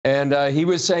And he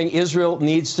was saying Israel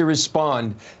needs to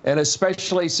respond, and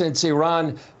especially since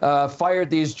Iran fired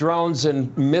these drones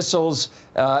and missiles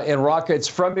and rockets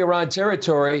from Iran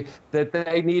territory, that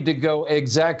they need to go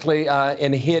exactly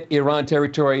and hit Iran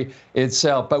territory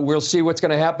itself. But we'll see what's going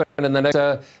to happen in the next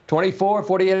 24,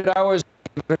 48 hours.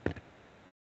 All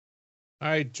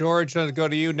right, George, I'm going to go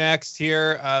to you next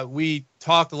here. We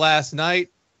talked last night.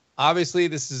 Obviously,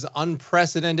 this is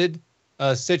unprecedented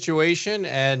situation.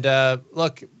 And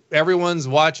look, everyone's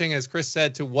watching, as Chris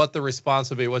said, to what the response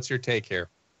will be. What's your take here?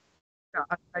 Yeah,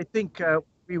 I think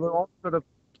we were all sort of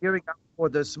gearing up for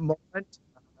this moment.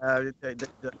 The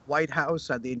White House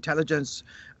and the intelligence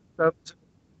services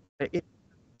in the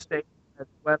States, as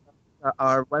well as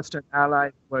our Western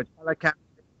allies, were telecasting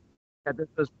that this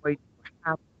was going to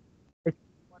happen. It's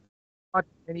what caught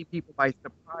many people by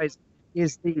surprise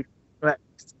is the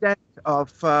extent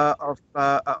of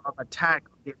attack,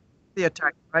 the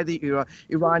attack by the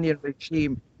Iranian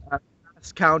regime.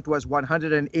 Last count was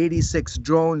 186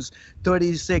 drones,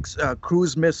 36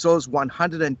 cruise missiles,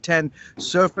 110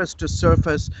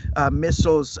 surface-to-surface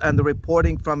missiles, and the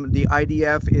reporting from the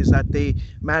IDF is that they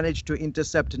managed to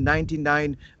intercept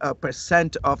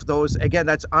 99% of those. Again,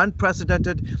 that's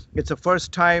unprecedented. It's the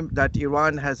first time that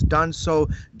Iran has done so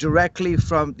directly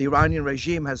from the Iranian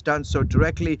regime has done so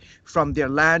directly from their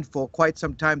land. For quite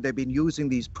some time, they've been using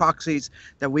these proxies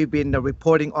that we've been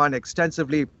reporting on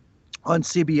extensively on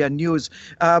CBN News.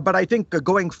 But I think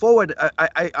going forward,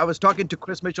 I was talking to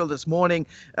Chris Mitchell this morning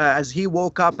as he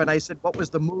woke up, and I said, what was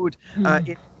the mood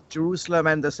in Jerusalem,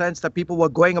 and the sense that people were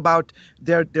going about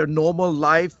their normal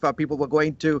life. People were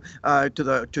going to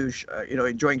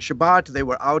enjoying Shabbat. They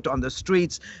were out on the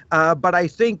streets. But I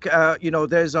think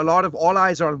there's a lot of all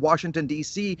eyes are on Washington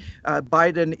D.C.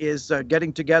 Biden is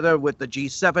getting together with the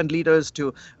G7 leaders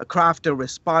to craft a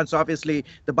response. Obviously,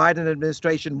 the Biden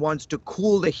administration wants to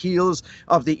cool the heels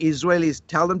of the Israelis,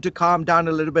 tell them to calm down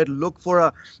a little bit, look for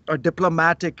a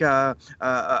diplomatic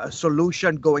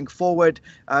solution going forward.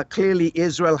 Clearly,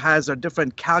 Israel has a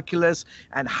different calculus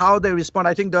and how they respond.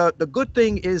 I think the good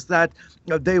thing is that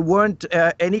there weren't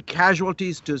any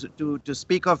casualties to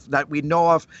speak of that we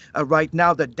know of right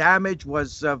now. The damage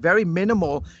was very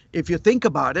minimal. If you think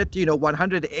about it,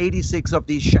 186 of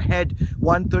these Shahed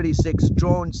 136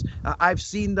 drones. I've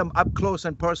seen them up close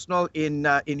and personal in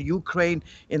Ukraine,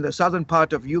 in the southern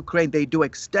part of Ukraine. They do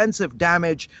extensive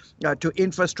damage to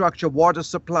infrastructure, water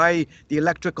supply, the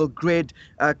electrical grid.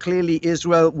 Clearly,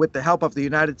 Israel, with the help of the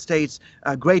United States,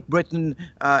 Great Britain,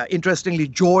 interestingly,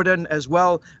 Jordan as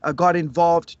well, got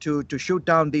involved to shoot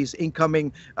down these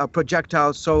incoming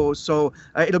projectiles. So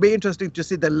it'll be interesting to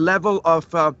see the level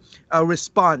of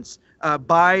response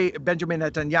by Benjamin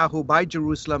Netanyahu, by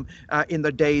Jerusalem in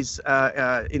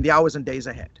the hours and days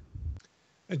ahead.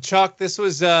 Chuck, this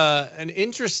was an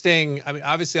interesting,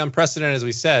 obviously unprecedented, as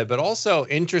we said, but also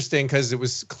interesting because it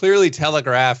was clearly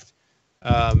telegraphed.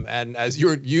 And as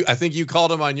I think you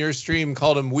called them on your stream,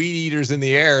 called them weed eaters in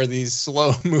the air, these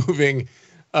slow moving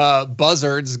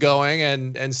buzzards going.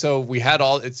 And so we had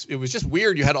it was just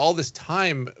weird. You had all this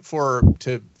time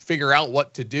to figure out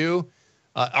what to do.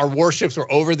 Our warships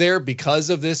were over there because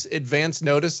of this advance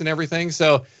notice and everything.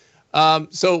 So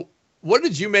what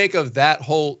did you make of that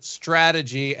whole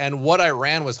strategy and what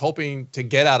Iran was hoping to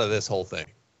get out of this whole thing?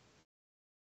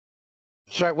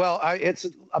 Sure. Well, it's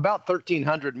about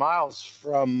 1,300 miles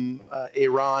from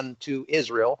Iran to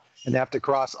Israel, and they have to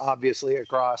cross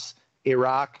across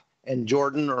Iraq and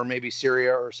Jordan, or maybe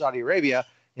Syria or Saudi Arabia,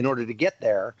 in order to get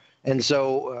there. And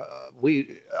so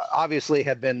we obviously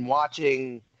have been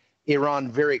watching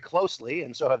Iran very closely,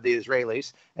 and so have the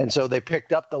Israelis. And so they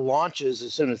picked up the launches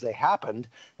as soon as they happened.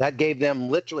 That gave them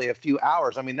literally a few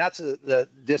hours. I mean, that's the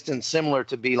distance similar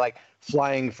to be like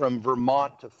flying from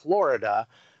Vermont to Florida.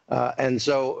 And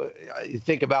so you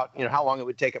think about, how long it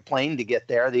would take a plane to get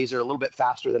there. These are a little bit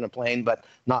faster than a plane, but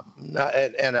not.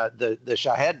 The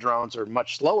Shahed drones are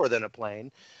much slower than a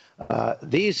plane.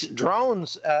 These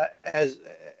drones, as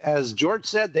George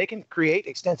said, they can create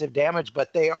extensive damage,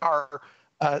 but they are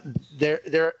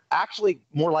they're actually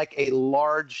more like a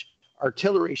large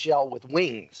artillery shell with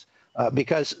wings.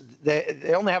 Because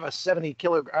they only have a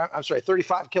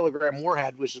 35 kilogram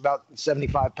warhead, which is about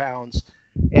 75 pounds,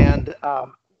 and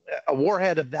a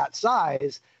warhead of that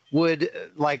size would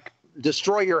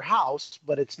destroy your house,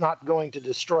 but it's not going to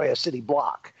destroy a city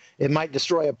block. It might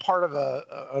destroy a part of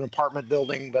an apartment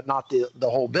building, but not the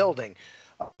whole building.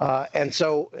 And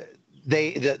so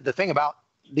the thing about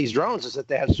these drones is that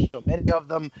they have so many of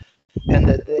them, and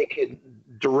that they can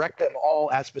direct them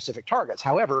all at specific targets.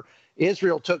 However,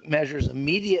 Israel took measures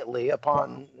immediately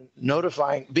upon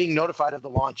being notified of the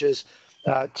launches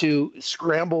to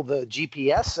scramble the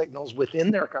GPS signals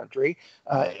within their country,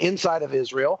 inside of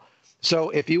Israel.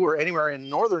 So if you were anywhere in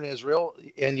northern Israel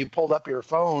and you pulled up your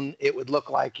phone, it would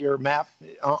look like your map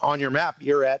on your map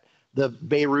you're at the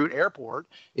Beirut airport.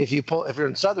 If you're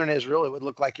in southern Israel, it would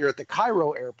look like you're at the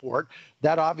Cairo airport.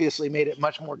 That obviously made it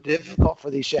much more difficult for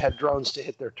these Shahed drones to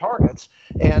hit their targets.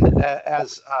 And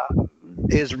as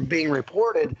is being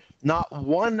reported, not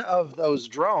one of those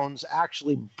drones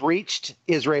actually breached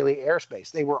Israeli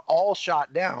airspace. They were all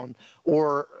shot down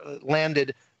or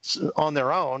landed on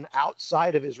their own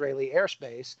outside of Israeli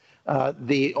airspace.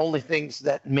 The only things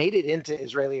that made it into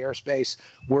Israeli airspace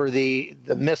were the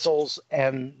missiles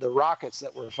and the rockets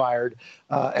that were fired.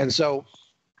 And so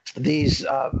these,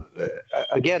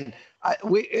 again,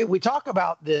 we talk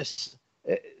about this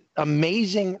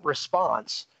amazing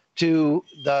response to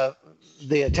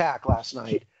the attack last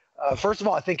night. First of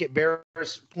all, I think it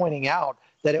bears pointing out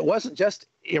that it wasn't just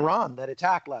Iran that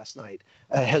attacked last night.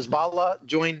 Hezbollah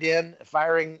joined in,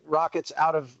 firing rockets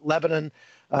out of Lebanon.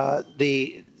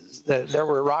 There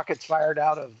were rockets fired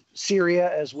out of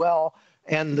Syria as well.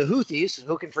 And the Houthis,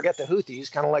 who can forget the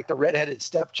Houthis, kind of like the redheaded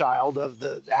stepchild of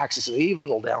the axis of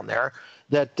evil down there,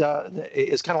 that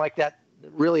is kind of like that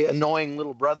really annoying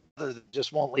little brother that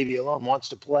just won't leave you alone, wants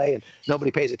to play, and nobody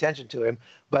pays attention to him.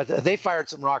 But they fired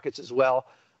some rockets as well.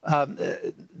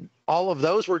 All of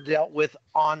those were dealt with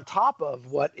on top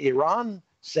of what Iran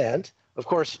sent. Of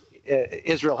course,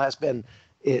 Israel has been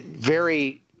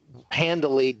very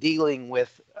handily dealing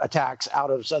with attacks out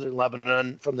of southern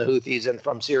Lebanon from the Houthis and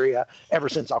from Syria ever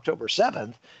since October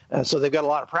 7th. So they've got a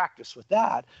lot of practice with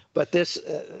that. But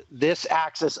this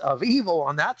axis of evil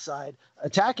on that side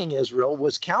attacking Israel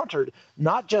was countered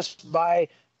not just by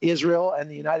Israel and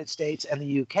the United States and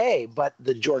the UK, but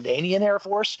the Jordanian Air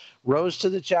Force rose to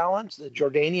the challenge. The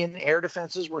Jordanian air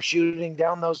defenses were shooting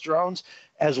down those drones,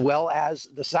 as well as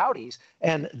the Saudis.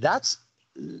 And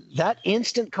that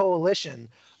instant coalition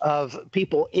of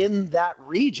people in that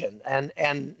region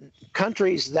and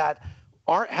countries that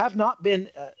have not been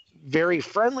very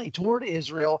friendly toward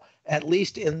Israel, at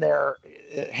least in their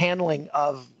handling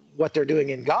of what they're doing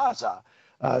in Gaza.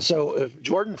 So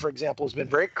Jordan, for example, has been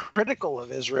very critical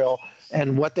of Israel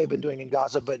and what they've been doing in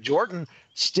Gaza, but Jordan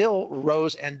still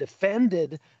rose and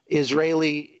defended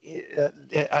Israeli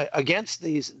against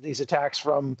these attacks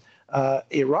from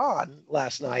Iran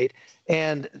last night,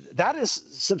 and that is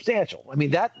substantial. I mean,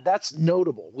 that's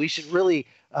notable. We should really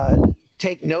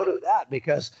take note of that,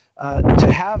 because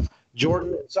to have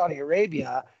Jordan and Saudi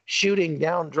Arabia shooting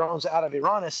down drones out of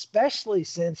Iran, especially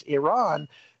since Iran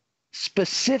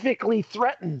specifically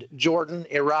threatened Jordan,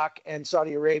 Iraq, and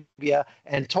Saudi Arabia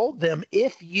and told them,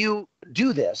 if you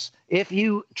do this, if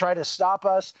you try to stop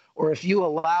us, or if you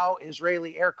allow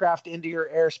Israeli aircraft into your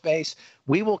airspace,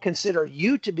 we will consider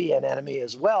you to be an enemy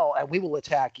as well, and we will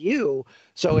attack you.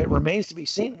 So it remains to be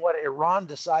seen what Iran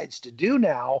decides to do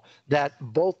now that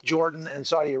both Jordan and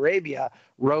Saudi Arabia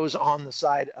rose on the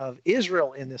side of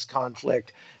Israel in this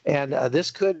conflict. And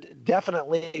this could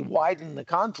definitely widen the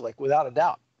conflict without a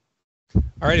doubt.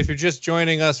 All right, if you're just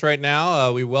joining us right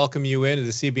now, we welcome you into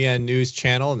the CBN News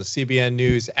Channel and the CBN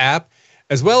News app,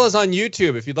 as well as on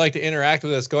YouTube. If you'd like to interact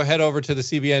with us, go ahead over to the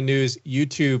CBN News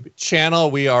YouTube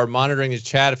channel. We are monitoring the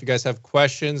chat. If you guys have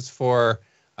questions for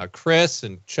Chris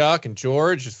and Chuck and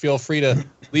George, just feel free to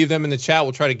leave them in the chat.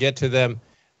 We'll try to get to them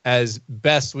as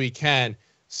best we can.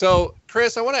 So,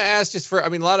 Chris, I want to ask a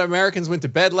lot of Americans went to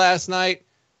bed last night.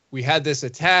 We had this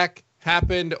attack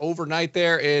happened overnight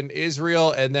there in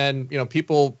Israel, and then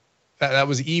people, that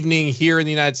was evening here in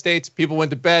the United States. People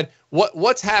went to bed.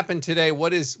 What's happened today?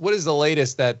 What is the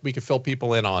latest that we could fill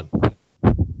people in on?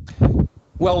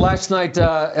 Well, last night,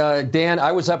 Dan,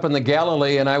 I was up in the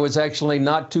Galilee, and I was actually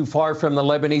not too far from the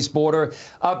Lebanese border.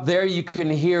 Up there, you can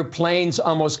hear planes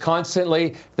almost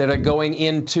constantly that are going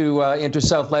into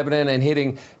South Lebanon and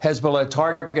hitting Hezbollah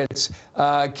targets.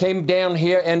 Came down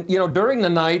here, and during the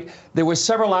night, there were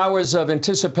several hours of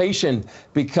anticipation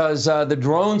because the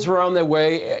drones were on their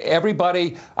way.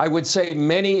 Everybody, I would say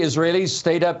many Israelis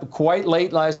stayed up quite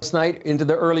late last night into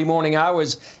the early morning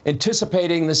hours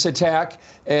anticipating this attack.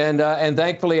 And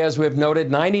thankfully, as we've noted,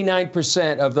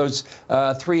 99% of those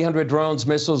 300 drones,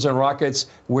 missiles, and rockets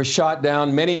were shot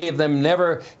down, many of them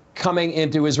never coming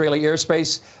into Israeli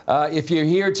airspace. If you're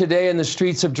here today in the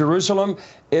streets of Jerusalem,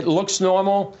 it looks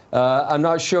normal. I'm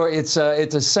not sure it's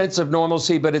a sense of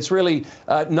normalcy, but it's really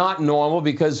not normal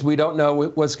because we don't know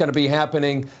what's going to be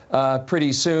happening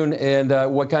pretty soon and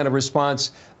what kind of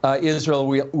response Israel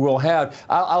will have.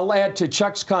 I'll add to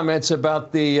Chuck's comments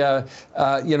about the,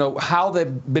 how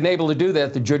they've been able to do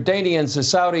that. The Jordanians, the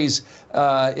Saudis,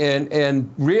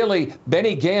 and really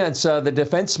Benny Gantz, the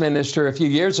defense minister a few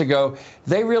years ago,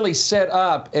 they really set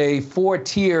up a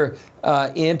 4-tier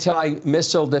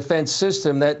anti-missile defense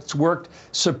system that's worked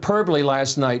superbly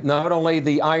last night. Not only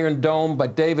the Iron Dome,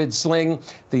 but David Sling,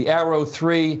 the Arrow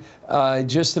 3,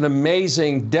 just an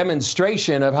amazing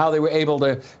demonstration of how they were able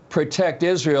to protect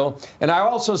Israel. And I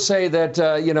also say that,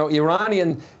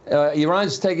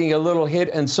 Iran's taking a little hit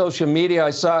in social media. I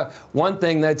saw one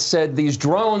thing that said these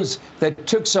drones that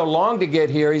took so long to get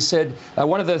here, he said,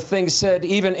 one of the things said,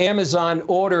 even Amazon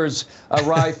orders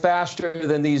arrive faster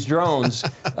than these drones.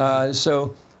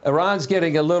 So Iran's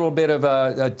getting a little bit of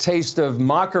a taste of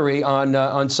mockery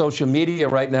on social media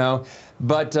right now.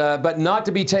 But not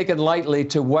to be taken lightly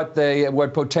to what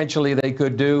potentially they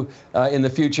could do in the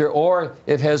future, or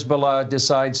if Hezbollah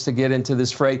decides to get into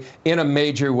this fray in a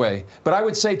major way. But I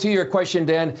would say to your question,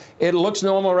 Dan, it looks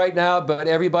normal right now, but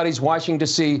everybody's watching to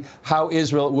see how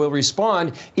Israel will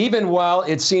respond, even while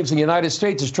it seems the United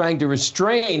States is trying to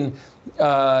restrain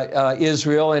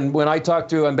Israel. And when I talked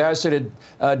to Ambassador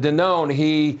Danone,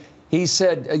 he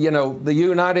said, the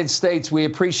United States, we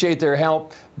appreciate their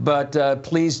help, but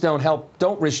please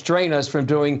don't restrain us from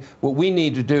doing what we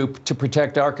need to do to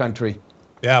protect our country.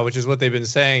 Yeah, which is what they've been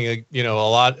saying, a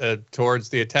lot towards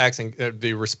the attacks and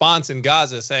the response in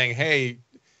Gaza, saying, hey,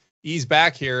 ease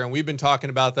back here. And we've been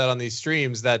talking about that on these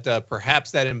streams, that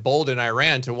perhaps that emboldened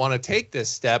Iran to want to take this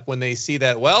step when they see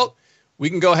that, well, we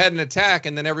can go ahead and attack,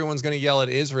 and then everyone's going to yell at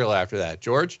Israel after that.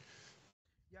 George?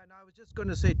 Going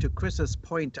to say to Chris's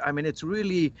point, I mean, it's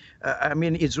really,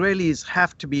 Israelis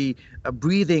have to be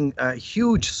breathing a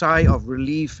huge sigh of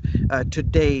relief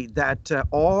today that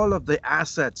all of the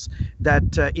assets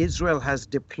that Israel has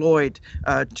deployed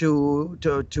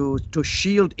to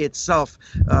shield itself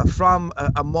from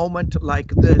a moment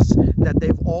like this, that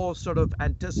they've all sort of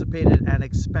anticipated and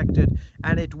expected,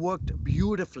 and it worked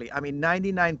beautifully. I mean,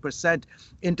 99%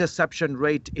 interception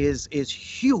rate is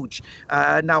huge.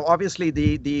 Now, obviously,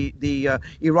 the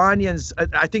Iranians,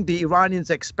 I think the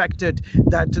Iranians expected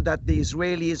that the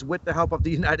Israelis, with the help of the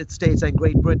United States and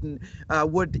Great Britain,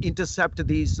 would intercept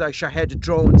these Shahed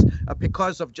drones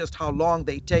because of just how long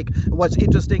they take. What's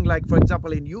interesting, like, for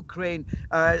example, in Ukraine,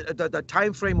 the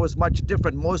time frame was much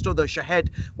different. Most of the Shahed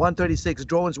 136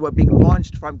 drones were being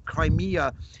launched from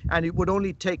Crimea, and it would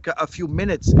only take a few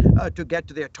minutes to get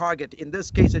to their target. In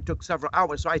this case, it took several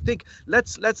hours. So I think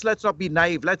let's not be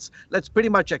naive. Let's pretty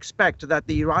much expect that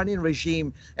the Iranian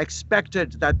regime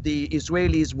expected that the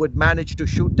Israelis would manage to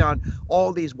shoot down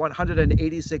all these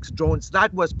 186 drones.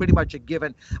 That was pretty much a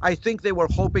given. I think they were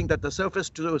hoping that the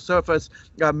surface-to-surface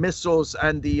missiles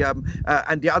and the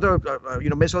other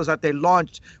missiles that they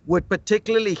launched would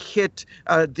particularly hit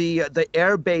the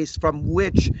air base from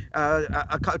which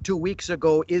 2 weeks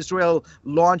ago Israel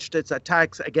launched its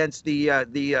attacks against the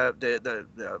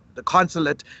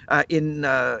consulate in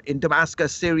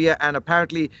Damascus, Syria, and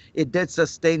apparently it did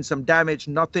sustain some damage.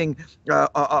 Nothing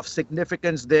of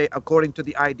significance. According to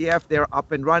the IDF, they're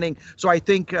up and running. So I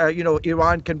think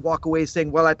Iran can walk away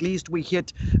saying, well, at least we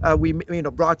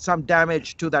brought some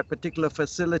damage to that particular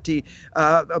facility.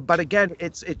 But again,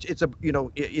 it's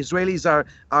Israelis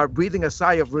are breathing a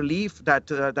sigh of relief that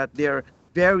their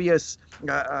various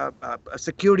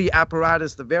security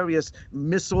apparatus, the various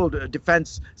missile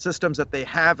defense systems that they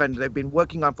have and they've been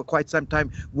working on for quite some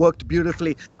time, worked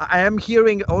beautifully. I am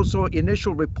hearing also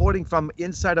initial reporting from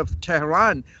inside of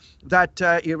Tehran that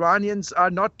Iranians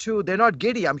are they're not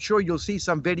giddy. I'm sure you'll see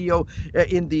some video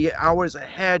in the hours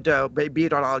ahead, be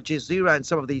it on Al Jazeera and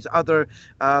some of these other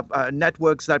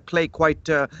networks that play quite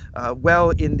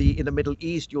well in the Middle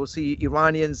East. You'll see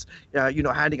Iranians,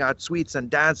 handing out sweets and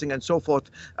dancing and so forth.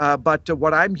 But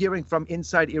what I'm hearing from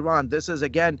inside Iran, this is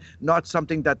again not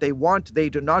something that they want. They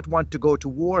do not want to go to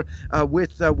war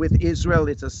with Israel.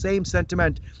 It's the same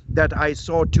sentiment that I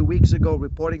saw 2 weeks ago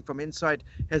reporting from inside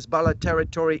Hezbollah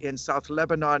territory in South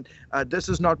Lebanon. This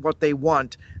is not what they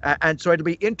want. And so it'll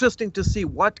be interesting to see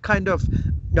what kind of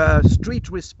street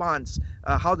response,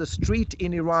 how the street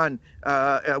in Iran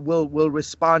will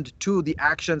respond to the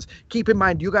actions. Keep in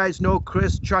mind, you guys know,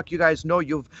 Chris, Chuck, you guys know,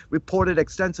 you've reported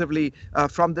extensively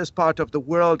from this part of the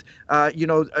world.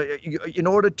 In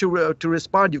order to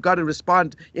respond, you've got to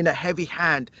respond in a heavy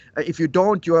hand. If you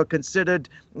don't, you are considered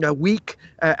weak.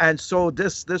 And so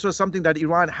this was something that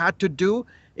Iran had to do.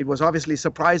 It was obviously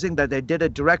surprising that they did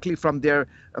it directly from their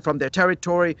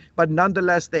territory, but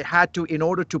nonetheless, they had to, in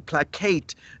order to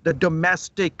placate the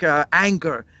domestic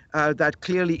anger that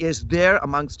clearly is there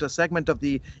amongst a segment of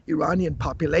the Iranian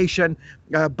population.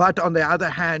 But on the other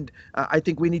hand, I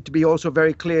think we need to be also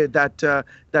very clear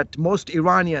that most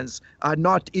Iranians are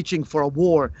not itching for a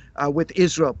war with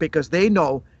Israel because they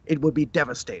know it would be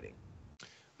devastating.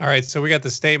 All right, so we got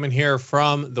the statement here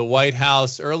from the White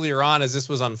House. Earlier on, as this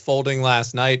was unfolding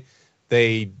last night,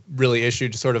 they really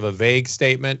issued sort of a vague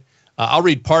statement. I'll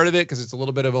read part of it because it's a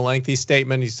little bit of a lengthy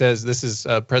statement. He says, this is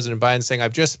President Biden saying,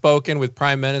 I've just spoken with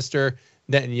Prime Minister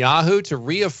Netanyahu to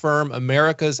reaffirm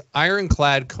America's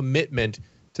ironclad commitment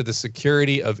to the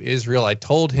security of Israel. I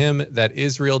told him that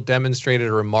Israel demonstrated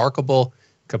a remarkable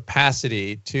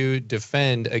capacity to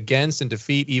defend against and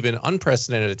defeat even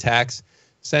unprecedented attacks,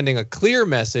 sending a clear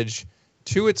message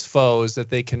to its foes that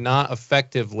they cannot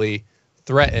effectively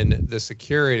threaten the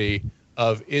security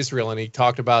of Israel. And he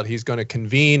talked about he's going to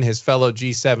convene his fellow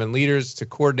G7 leaders to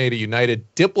coordinate a united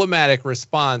diplomatic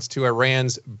response to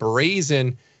Iran's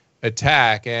brazen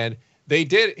attack. And he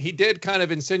did kind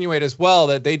of insinuate as well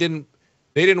that they didn't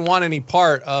want any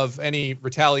part of any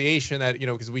retaliation, that,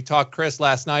 because we talked, Chris,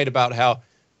 last night about how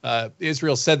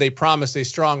Israel said they promised a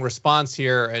strong response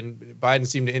here, and Biden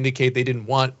seemed to indicate they didn't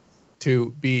want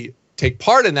to take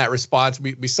part in that response.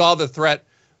 We saw the threat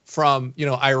from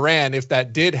Iran if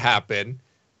that did happen.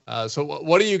 So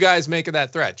what do you guys make of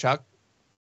that threat, Chuck?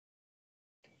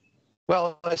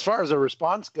 Well, as far as a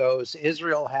response goes,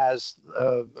 Israel has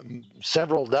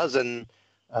several dozen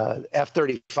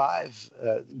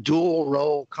F-35 dual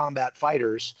role combat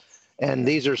fighters. And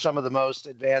these are some of the most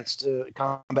advanced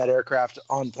combat aircraft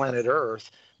on planet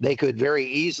Earth. They could very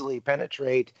easily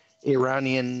penetrate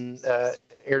Iranian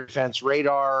air defense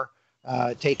radar,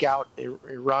 take out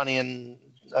Iranian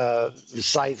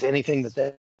sites, anything that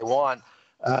they want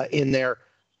in there.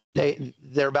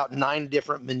 There are about 9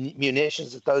 different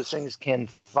munitions that those things can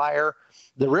fire.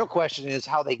 The real question is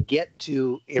how they get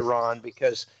to Iran,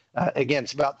 because, again,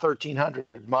 it's about 1,300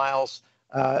 miles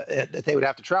that they would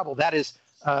have to travel. That is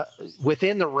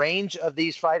within the range of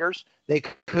these fighters. They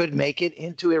could make it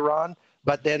into Iran,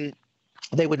 but then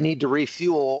they would need to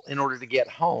refuel in order to get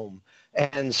home.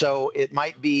 And so it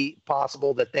might be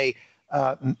possible that they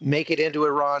make it into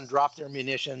Iran, drop their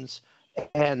munitions,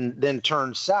 and then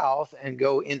turn south and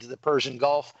go into the Persian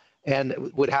Gulf and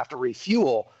would have to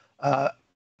refuel.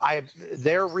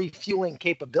 Their refueling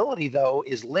capability, though,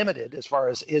 is limited as far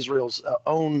as Israel's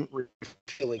own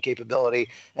refueling capability,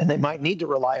 and they might need to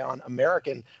rely on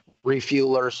American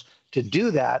refuelers to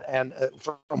do that. And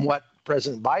from what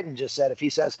President Biden just said, if he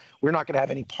says we're not going to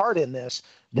have any part in this,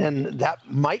 then that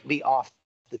might be off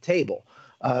the table.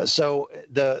 So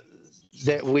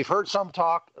we've heard some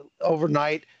talk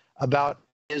overnight about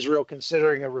Israel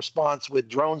considering a response with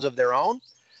drones of their own.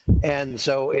 And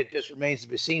so it just remains to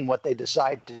be seen what they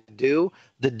decide to do.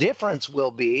 The difference will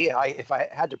be, if I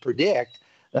had to predict,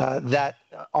 that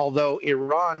although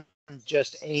Iran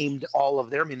just aimed all of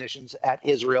their munitions at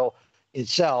Israel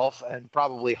itself and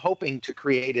probably hoping to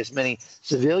create as many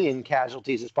civilian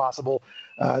casualties as possible,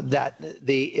 that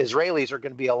the Israelis are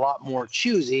going to be a lot more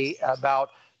choosy about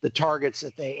the targets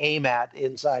that they aim at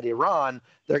inside Iran.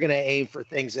 They're going to aim for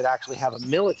things that actually have a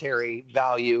military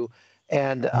value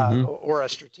and or a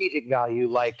strategic value,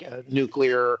 like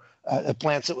nuclear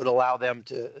plants that would allow them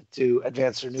to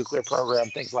advance their nuclear program,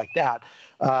 things like that.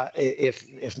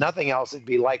 If nothing else, it'd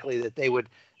be likely that they would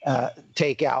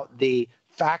take out the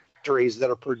factories that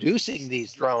are producing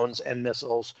these drones and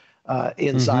missiles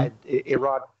inside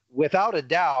Iran. Without a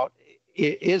doubt,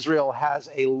 Israel has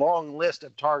a long list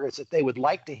of targets that they would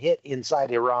like to hit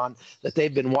inside Iran that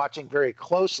they've been watching very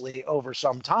closely over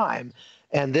some time.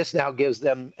 And this now gives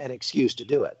them an excuse to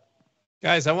do it.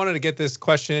 Guys, I wanted to get this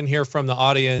question in here from the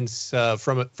audience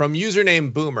from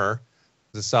username Boomer.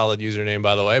 It's a solid username,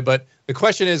 by the way. But the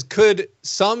question is, could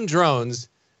some drones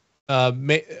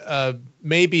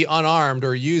may be unarmed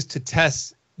or used to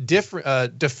test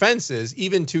different defenses,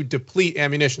 even to deplete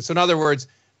ammunition? So in other words,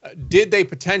 did they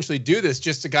potentially do this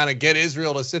just to kind of get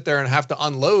Israel to sit there and have to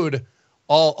unload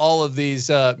all of these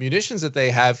munitions that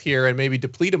they have here and maybe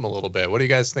deplete them a little bit? What do you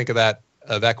guys think of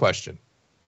that question?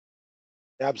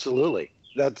 Absolutely.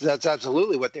 That's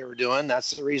absolutely what they were doing.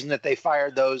 That's the reason that they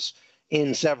fired those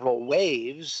in several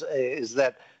waves, is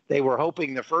that they were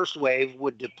hoping the first wave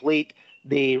would deplete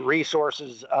the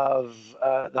resources of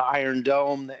the Iron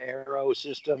Dome, the Arrow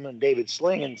system, and David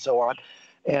Sling, and so on.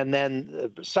 And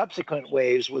then the subsequent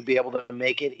waves would be able to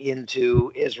make it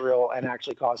into Israel and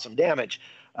actually cause some damage.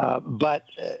 But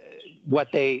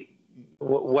what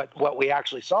we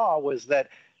actually saw was that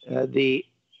the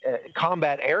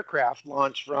combat aircraft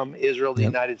launched from Israel, the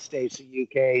United States, the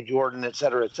UK, Jordan, et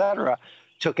cetera,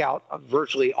 took out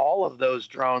virtually all of those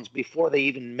drones before they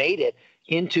even made it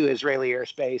into Israeli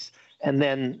airspace. And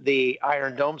then the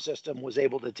Iron Dome system was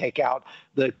able to take out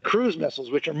the cruise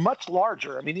missiles, which are much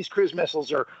larger. I mean, these cruise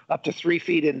missiles are up to 3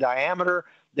 feet in diameter.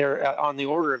 They're on the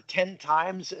order of 10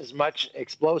 times as much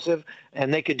explosive,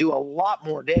 and they could do a lot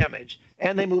more damage,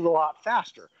 and they move a lot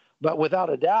faster. But without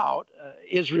a doubt,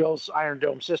 Israel's Iron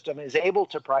Dome system is able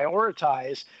to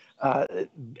prioritize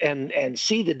and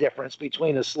see the difference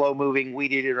between a slow-moving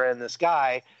weed eater in the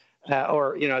sky,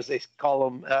 or as they call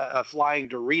them, a flying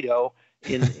Dorito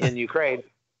in Ukraine,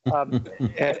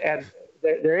 and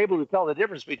they're able to tell the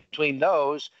difference between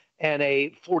those and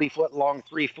a 40-foot long,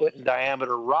 3-foot in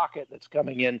diameter rocket that's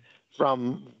coming in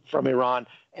from Iran,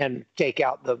 and take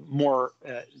out the more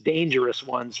dangerous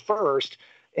ones first.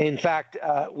 In fact,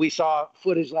 we saw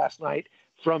footage last night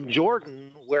from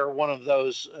Jordan where one of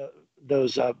those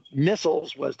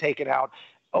missiles was taken out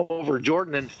over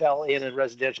Jordan and fell in a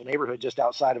residential neighborhood just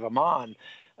outside of Amman,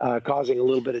 causing a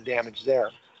little bit of damage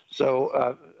there.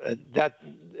 So that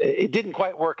it didn't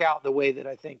quite work out the way that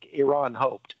I think Iran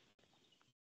hoped.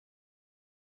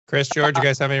 Chris, George, you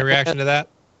guys have any reaction to that?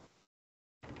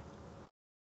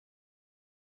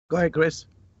 Go ahead, Chris.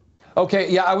 Okay,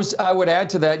 yeah, I would add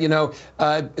to that.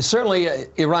 Certainly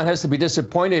Iran has to be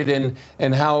disappointed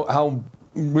in how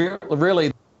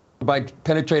really by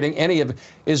penetrating any of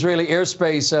Israeli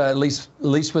airspace, at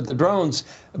least with the drones.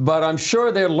 But I'm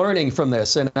sure they're learning from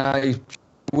this, and I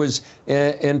was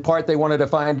in part they wanted to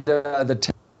find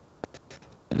the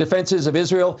defenses of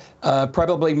Israel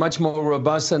probably much more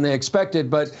robust than they expected,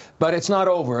 but it's not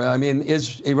over. I mean,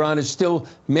 Iran is still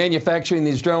manufacturing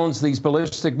these drones, these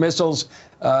ballistic missiles,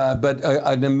 but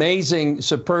an amazing,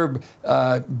 superb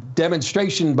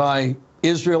demonstration by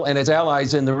Israel and its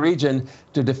allies in the region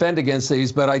to defend against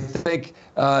these. But I think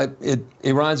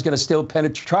Iran's going to still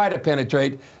try to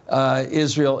penetrate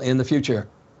Israel in the future.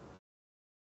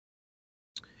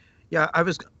 Yeah,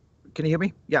 can you hear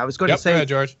me? Yeah, I was going to say, go ahead,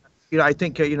 George. I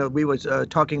think, we were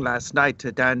talking last night,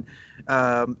 Dan,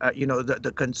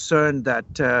 the concern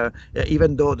that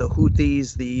even though the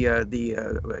Houthis, the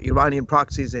Iranian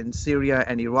proxies in Syria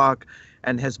and Iraq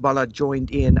and Hezbollah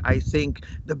joined in, I think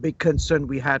the big concern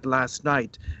we had last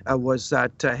night was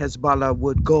that Hezbollah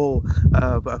would go,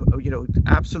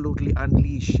 absolutely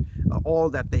unleash all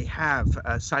that they have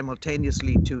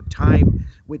simultaneously to time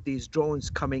with these drones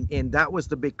coming in. That was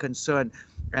the big concern.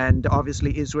 And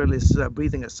obviously, Israel is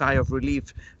breathing a sigh of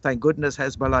relief. Thank goodness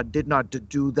Hezbollah did not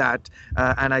do that.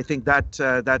 And I think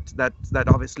that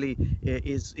obviously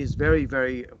is very,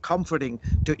 very comforting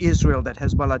to Israel that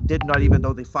Hezbollah did not, even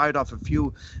though they fired off a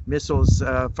few missiles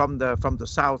from the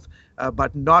south,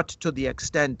 but not to the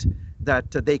extent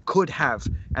that they could have,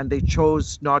 and they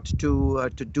chose not to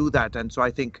do that. And so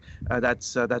I think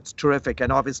that's terrific.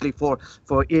 And obviously for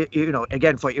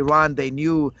Iran, they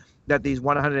knew that these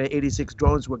 186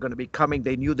 drones were going to be coming.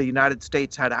 They knew the United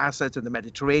States had assets in the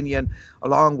Mediterranean,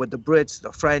 along with the Brits,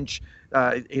 the French,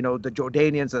 the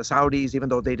Jordanians, the Saudis, even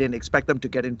though they didn't expect them to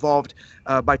get involved.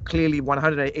 But clearly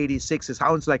 186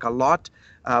 sounds like a lot,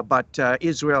 but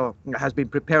Israel has been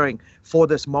preparing for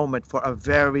this moment for a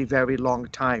very, very long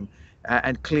time.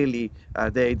 And clearly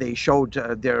they showed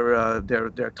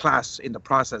their class in the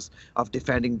process of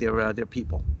defending their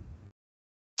people.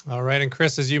 All right, and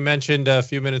Chris, as you mentioned a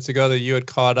few minutes ago that you had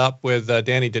caught up with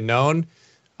Danny Danone.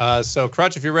 So,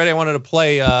 Crutch, if you're ready, I wanted to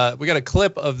play. We got a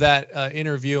clip of that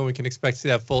interview, and we can expect to see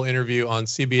that full interview on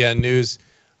CBN News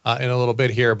in a little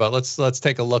bit here. But let's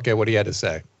take a look at what he had to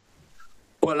say.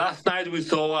 Well, last night we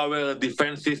saw our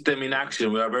defense system in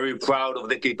action. We are very proud of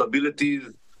the capabilities,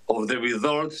 of the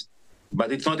results,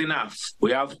 but it's not enough.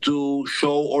 We have to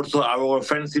show also our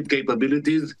offensive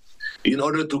capabilities in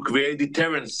order to create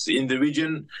deterrence in the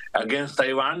region against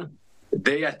Iran.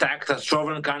 They attacked a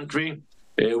sovereign country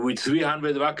with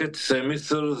 300 rockets,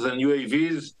 missiles, and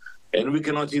UAVs, and we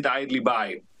cannot sit idly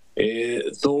by.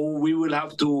 So we will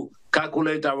have to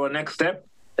calculate our next step.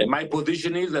 And my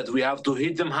position is that we have to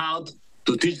hit them hard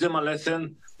to teach them a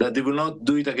lesson that they will not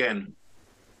do it again.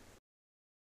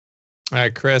 All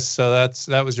right, Chris. So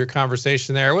that was your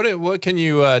conversation there. What can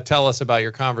you tell us about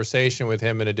your conversation with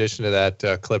him in addition to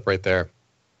that clip right there?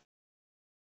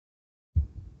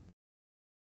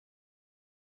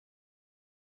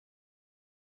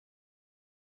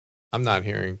 I'm not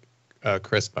hearing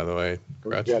Chris, by the way.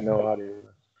 We've got no audio.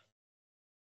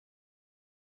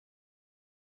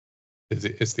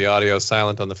 Is the audio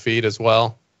silent on the feed as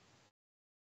well?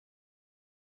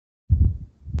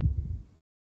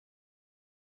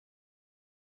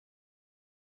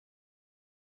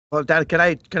 Well, Dan, can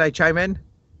I chime in?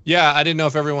 Yeah, I didn't know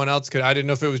if everyone else could. I didn't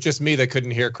know if it was just me that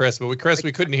couldn't hear Chris, but Chris,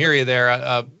 we couldn't hear you there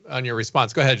on your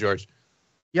response. Go ahead, George.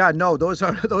 Yeah, no, those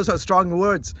are those are strong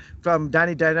words from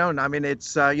Danny Danon. I mean,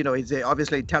 it's he's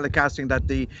obviously telecasting that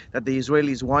the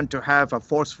Israelis want to have a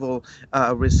forceful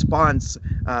response.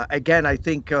 Again, I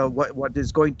think what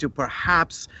is going to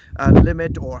perhaps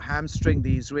limit or hamstring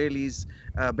the Israelis,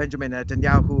 Benjamin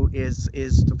Netanyahu,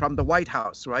 is from the White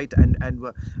House, right?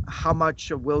 And how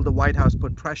much will the White House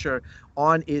put pressure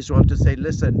on Israel to say,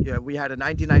 listen, we had a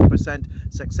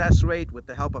 99% success rate with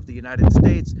the help of the United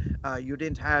States. You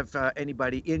didn't have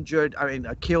anybody injured,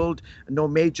 killed, no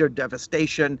major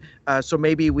devastation. So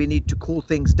maybe we need to cool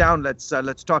things down. Let's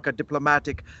talk a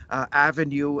diplomatic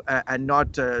avenue and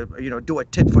not do a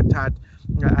tit for tat.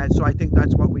 And so I think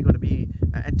that's what we're going to be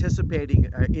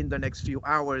anticipating in the next few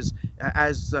hours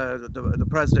as the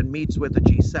president meets with the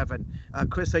G7.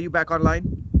 Chris, are you back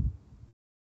online?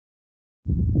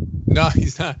 No,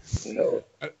 he's not. No,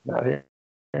 not here.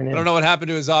 I don't know what happened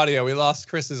to his audio. We lost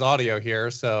Chris's audio here,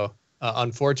 so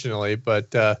unfortunately,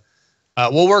 but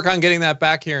we'll work on getting that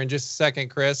back here in just a second,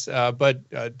 Chris.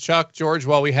 But Chuck, George,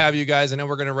 while we have you guys, I know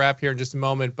we're going to wrap here in just a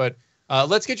moment, but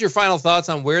let's get your final thoughts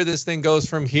on where this thing goes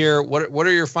from here. What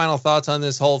are your final thoughts on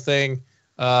this whole thing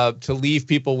to leave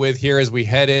people with here as we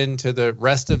head into the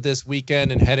rest of this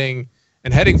weekend and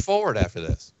heading forward after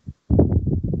this?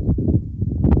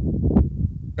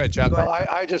 Go ahead, Chuck. Well,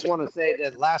 I just want to say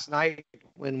that last night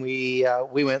when we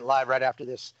went live right after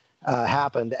this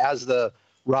happened, as the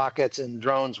rockets and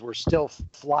drones were still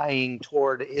flying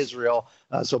toward Israel,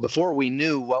 so before we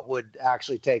knew what would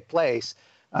actually take place,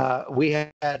 we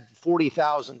had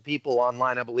 40,000 people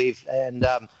online, I believe, and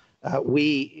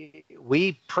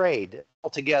we prayed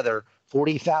altogether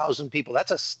 40,000 people.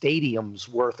 That's a stadium's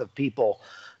worth of people,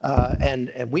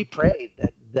 and we prayed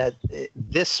that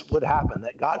this would happen,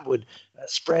 that God would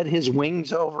spread his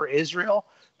wings over Israel,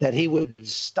 that he would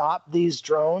stop these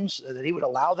drones, that he would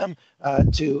allow them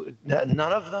none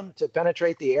of them to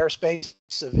penetrate the airspace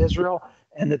of Israel,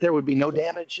 and that there would be no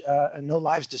damage, and no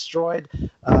lives destroyed.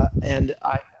 And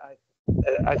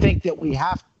I think that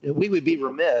we would be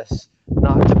remiss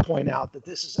not to point out that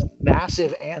this is a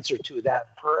massive answer to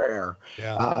that prayer.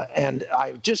 Yeah. And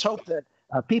I just hope that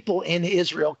people in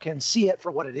Israel can see it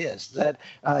for what it is, that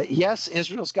yes,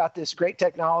 Israel's got this great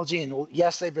technology, and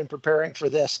yes, they've been preparing for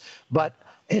this, but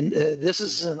this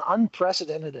is an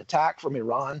unprecedented attack from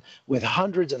Iran with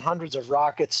hundreds and hundreds of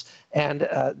rockets, and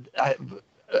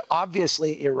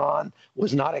obviously Iran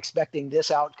was not expecting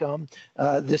this outcome.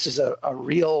 This is a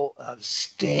real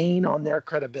stain on their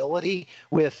credibility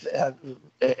with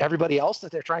everybody else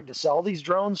that they're trying to sell these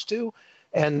drones to.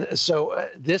 And so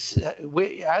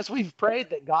as we've prayed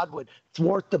that God would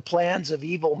thwart the plans of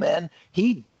evil men,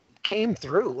 he came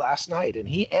through last night and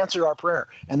he answered our prayer.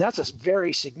 And that's a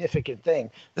very significant thing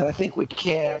that I think we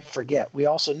can't forget. We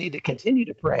also need to continue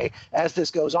to pray as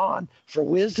this goes on for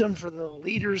wisdom for the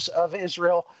leaders of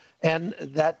Israel, and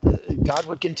that God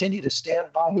would continue to stand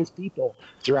by his people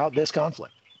throughout this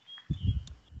conflict.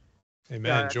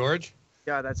 Amen. George?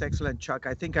 Yeah, that's excellent, Chuck.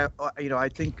 I think, I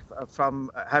think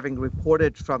from having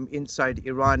reported from inside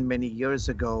Iran many years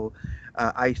ago,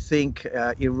 I think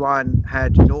Iran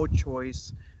had no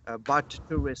choice but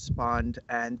to respond,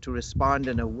 and to respond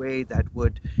in a way that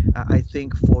would, I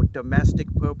think, for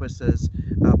domestic purposes,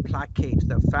 placate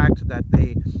the fact that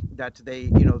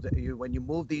when you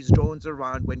move these drones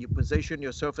around, when you position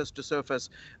your surface-to-surface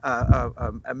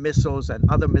missiles and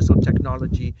other missile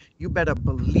technology, you better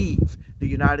believe the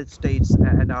United States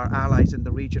and our allies in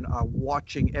the region are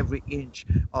watching every inch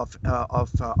of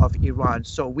Iran.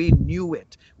 So we knew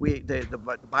it. The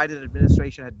Biden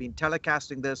administration had been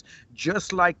telecasting this,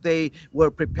 just like they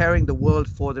were preparing the world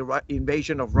for the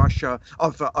invasion of Russia,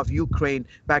 of Ukraine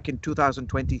back in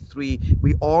 2023.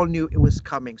 We all knew it was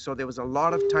coming. So there was a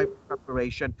lot of time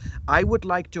preparation. I would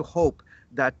like to hope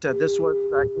that this was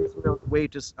Israel's way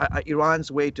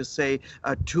Iran's way to say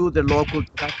to the local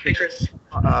populace.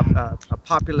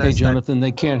 Hey, Jonathan,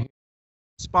 they can't.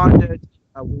 Responded.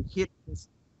 We hit this.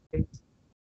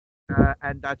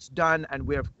 And that's done, and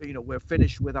we're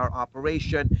finished with our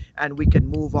operation, and we can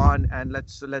move on, and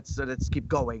let's keep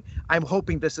going. I'm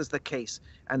hoping this is the case,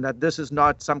 and that this is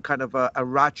not some kind of a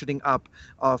ratcheting up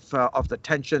of the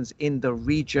tensions in the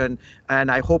region.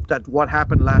 And I hope that what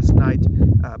happened last night,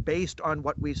 based on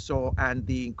what we saw and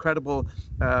the incredible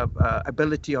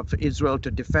ability of Israel to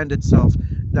defend itself,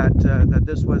 that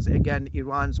this was again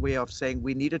Iran's way of saying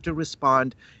we needed to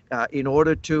respond in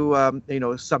order to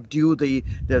subdue the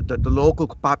local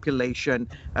population,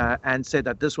 and say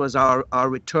that this was our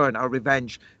return, our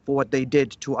revenge for what they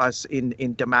did to us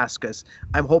in Damascus.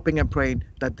 I'm hoping and praying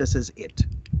that this is it.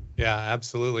 Yeah,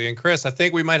 absolutely. And Chris, I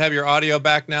think we might have your audio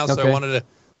back now, so Okay. I wanted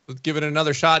to give it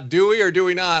another shot. Do we or do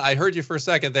we not? I heard you for a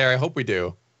second there. I hope we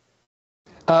do.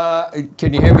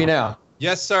 Can you hear me now?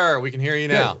 Yes, sir. We can hear you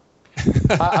now.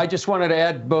 I just wanted to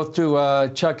add both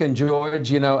to Chuck and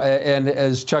George, and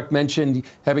as Chuck mentioned,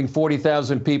 having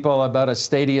 40,000 people, about a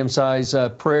stadium-size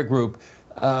prayer group,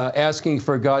 asking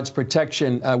for God's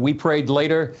protection. We prayed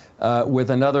later with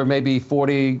another maybe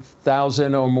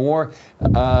 40,000 or more,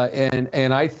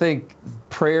 and I think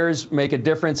prayers make a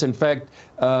difference. In fact,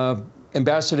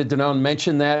 Ambassador Danone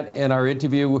mentioned that in our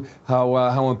interview,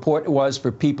 how important it was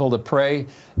for people to pray.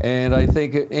 And I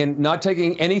think, in not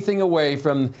taking anything away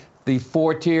from the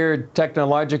 4-tiered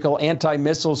technological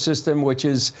anti-missile system, which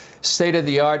is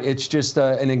state-of-the-art, it's just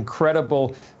an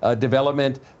incredible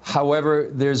development. However,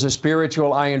 there's a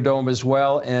spiritual Iron Dome as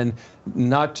well, and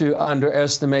not to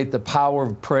underestimate the power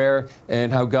of prayer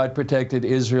and how God protected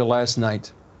Israel last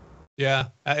night. Yeah,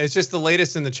 it's just the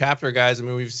latest in the chapter, guys. I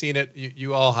mean, we've seen it.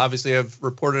 You all obviously have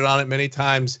reported on it many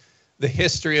times, the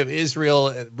history of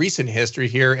Israel, recent history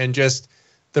here, and just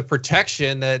the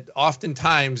protection that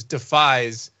oftentimes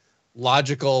defies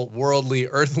logical, worldly,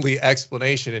 earthly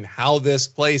explanation, and how this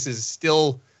place is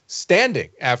still standing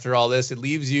after all this. It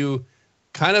leaves you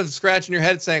kind of scratching your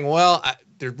head saying, well,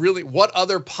 what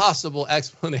other possible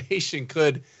explanation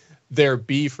could there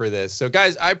be for this? So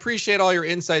guys, I appreciate all your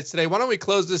insights today. Why don't we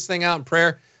close this thing out in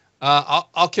prayer?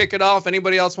 I'll kick it off.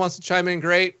 Anybody else wants to chime in,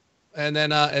 great. And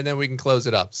then we can close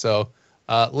it up. So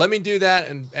let me do that.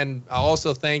 And I'll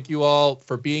also thank you all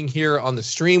for being here on the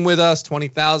stream with us,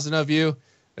 20,000 of you.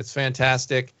 It's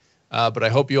fantastic. But I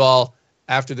hope you all,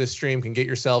 after this stream, can get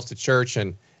yourselves to church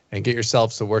and get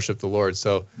yourselves to worship the Lord.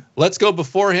 So let's go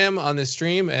before him on this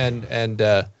stream and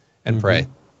pray.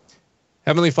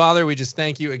 Heavenly Father, we just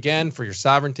thank you again for your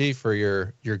sovereignty, for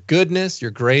your goodness,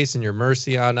 your grace, and your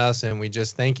mercy on us. And we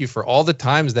just thank you for all the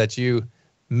times that you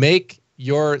make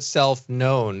yourself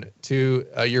known to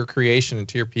your creation and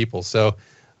to your people. So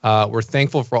we're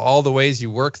thankful for all the ways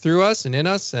you work through us and in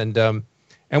us.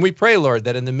 And we pray, Lord,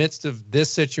 that in the midst of this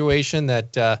situation,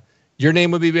 that your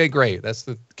name would be made great. That's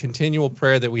the continual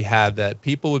prayer that we have, that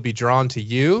people would be drawn to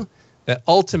you, that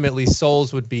ultimately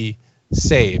souls would be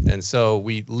saved. And so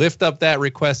we lift up that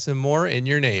request and more in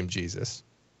your name, Jesus.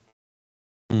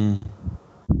 Lord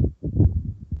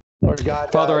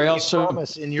God, Father, I you also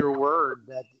promise in your word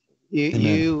that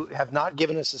you have not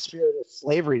given us a spirit of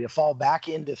slavery to fall back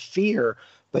into fear,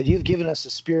 but you've given us a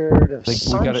spirit of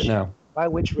sonship by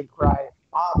which we cry,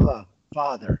 Abba,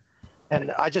 Father.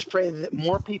 And I just pray that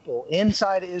more people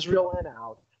inside Israel and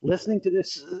out, listening to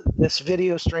this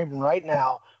video stream right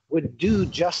now, would do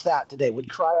just that today, would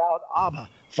cry out, Abba,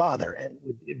 Father, and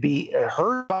would be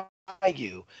heard by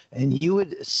you, and you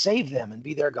would save them and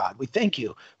be their God. We thank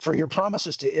you for your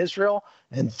promises to Israel,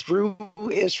 and through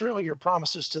Israel, your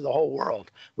promises to the whole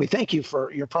world. We thank you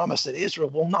for your promise that Israel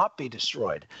will not be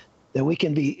destroyed, that we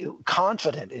can be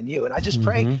confident in you. And I just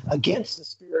pray against the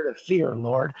spirit of fear,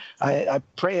 Lord. I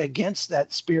pray against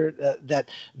that spirit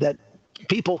that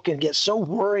people can get so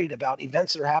worried about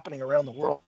events that are happening around the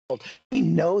world. We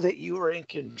know that you are in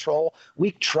control.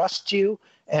 We trust you.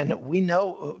 And we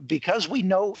know, because we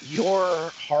know your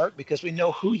heart, because we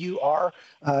know who you are,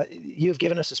 you've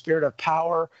given us a spirit of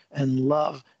power and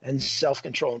love and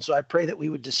self-control. And so I pray that we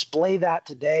would display that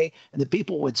today, and that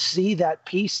people would see that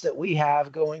peace that we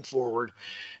have going forward,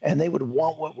 and they would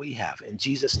want what we have. In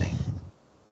Jesus' name.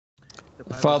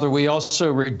 Father, we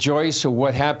also rejoice at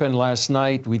what happened last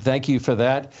night. We thank you for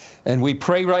that. And we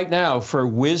pray right now for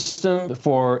wisdom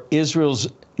for Israel's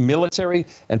military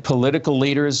and political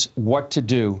leaders what to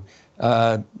do.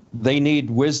 They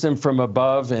need wisdom from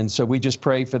above, and so we just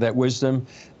pray for that wisdom.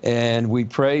 And we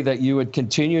pray that you would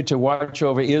continue to watch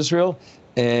over Israel.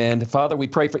 And Father, we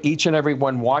pray for each and every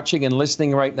one watching and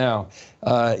listening right now.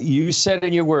 You said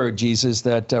in your word, Jesus,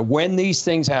 that when these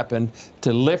things happen,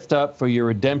 to lift up, for your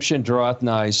redemption draweth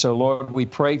nigh. So Lord, we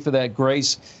pray for that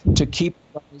grace to keep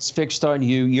us fixed on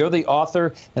you. You're the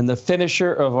author and the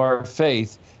finisher of our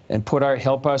faith, and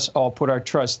help us all put our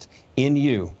trust in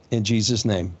you, in Jesus'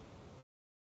 name.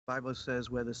 The Bible says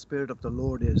where the Spirit of the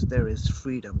Lord is, there is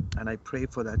freedom. And I pray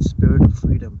for that spirit of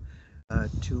freedom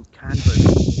to canvas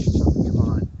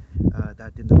Iran,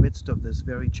 that in the midst of this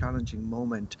very challenging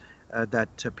moment,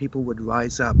 that people would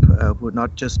rise up,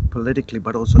 not just politically,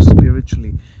 but also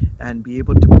spiritually, and be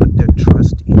able to put their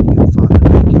trust in you, Father.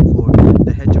 Thank you for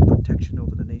the hedge of protection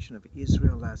over the nation nation of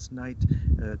Israel last night.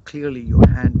 Clearly, your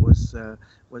hand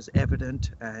was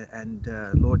evident, and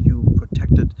Lord, you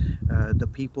protected the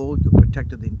people, you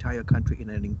protected the entire country in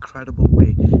an incredible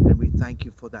way, and we thank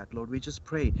you for that, Lord. We just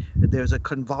pray that there's a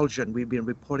convulsion. We've been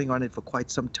reporting on it for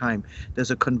quite some time.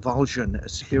 There's a convulsion, a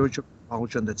spiritual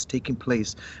convulsion that's taking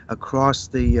place across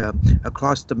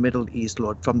the Middle East,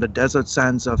 Lord, from the desert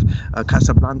sands of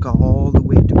Casablanca all the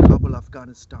way to Kabul,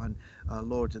 Afghanistan.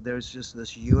 Lord, there's just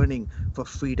this yearning for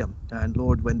freedom. And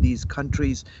Lord, when these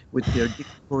countries with their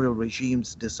dictatorial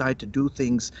regimes decide to do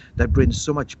things that bring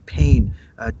so much pain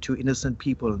to innocent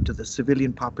people, to the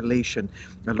civilian population,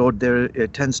 Lord, there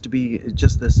tends to be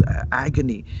just this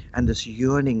agony and this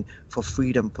yearning for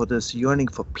freedom, for this yearning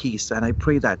for peace. And I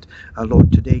pray that,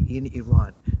 Lord, today in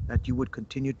Iran, that you would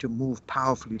continue to move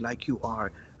powerfully like you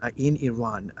are in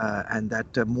Iran, and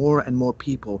that more and more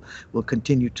people will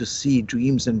continue to see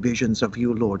dreams and visions of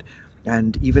you, Lord.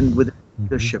 And even with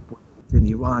leadership in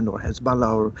Iran or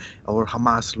Hezbollah or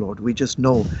Hamas, Lord, we just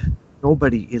know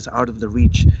nobody is out of the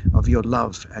reach of your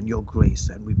love and your grace.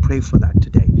 And we pray for that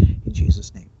today in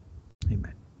Jesus' name.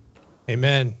 Amen.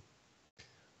 Amen.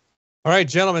 All right,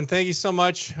 gentlemen, thank you so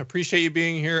much. Appreciate you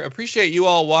being here. Appreciate you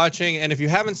all watching. And if you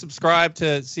haven't subscribed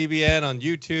to CBN on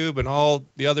YouTube and all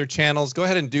the other channels, go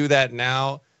ahead and do that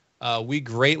now. We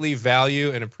greatly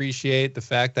value and appreciate the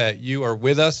fact that you are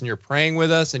with us and you're praying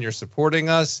with us and you're supporting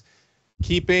us,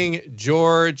 keeping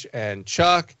George and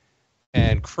Chuck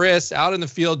and Chris out in the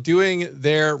field doing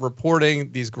their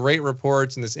reporting. These great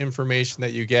reports and this information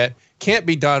that you get can't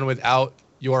be done without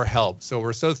your help. So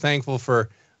we're so thankful for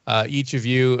each of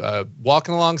you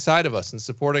walking alongside of us and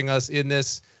supporting us in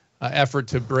this effort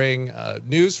to bring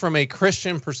news from a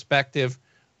Christian perspective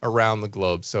around the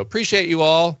globe. So appreciate you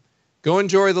all. Go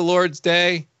enjoy the Lord's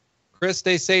Day. Chris,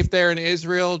 stay safe there in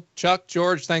Israel. Chuck,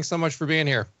 George, thanks so much for being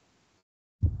here.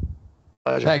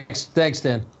 Thanks,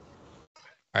 Dan.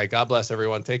 All right, God bless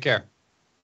everyone. Take care.